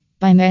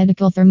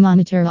Biomedical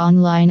thermometer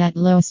online at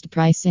lowest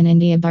price in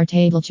India bar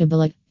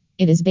TabletShablet.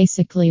 It is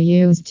basically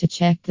used to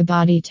check the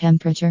body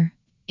temperature.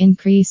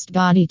 Increased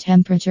body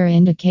temperature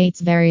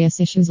indicates various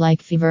issues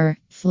like fever,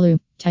 flu,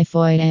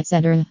 typhoid,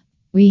 etc.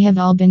 We have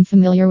all been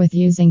familiar with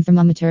using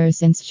thermometers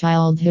since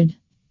childhood.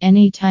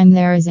 Anytime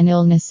there is an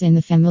illness in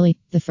the family,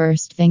 the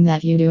first thing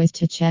that you do is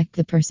to check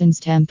the person's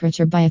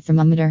temperature by a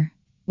thermometer.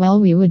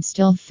 While we would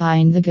still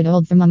find the good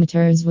old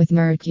thermometers with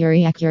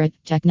mercury accurate,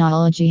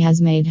 technology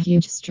has made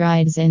huge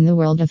strides in the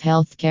world of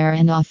healthcare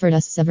and offered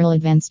us several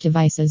advanced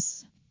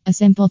devices. A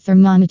simple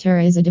thermometer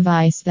is a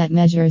device that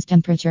measures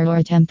temperature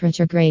or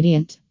temperature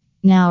gradient.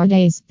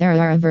 Nowadays, there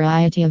are a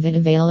variety of it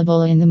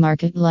available in the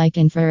market like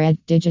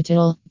infrared,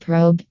 digital,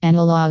 probe,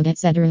 analog,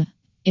 etc.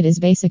 It is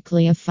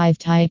basically of 5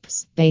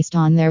 types, based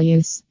on their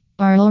use.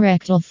 Oral,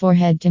 rectal,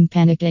 forehead,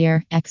 tympanic,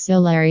 ear,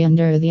 axillary,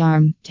 under the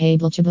arm.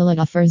 TabletShablet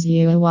offers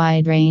you a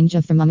wide range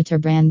of thermometer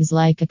brands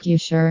like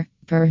Acusure,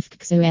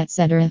 Perfxu,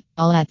 etc.,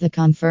 all at the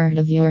comfort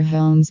of your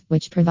homes,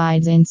 which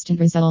provides instant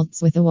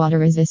results with a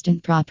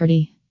water-resistant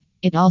property.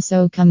 It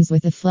also comes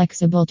with a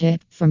flexible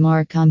tip for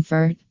more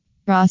comfort.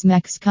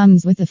 Rosmex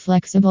comes with a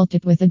flexible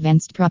tip with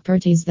advanced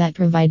properties that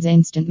provides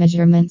instant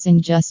measurements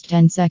in just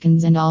 10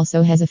 seconds and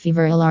also has a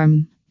fever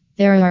alarm.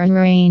 There are a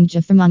range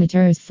of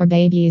thermometers for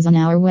babies on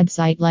our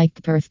website like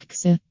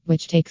Perfxu,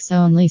 which takes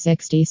only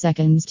 60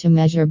 seconds to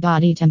measure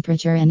body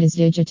temperature and is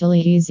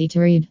digitally easy to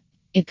read.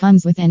 It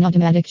comes with an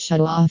automatic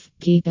shut-off,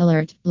 keep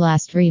alert,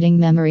 last reading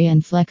memory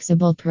and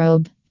flexible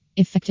probe.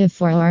 Effective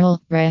for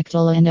oral,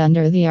 rectal and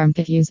under the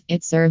armpit use,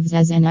 it serves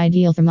as an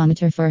ideal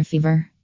thermometer for fever.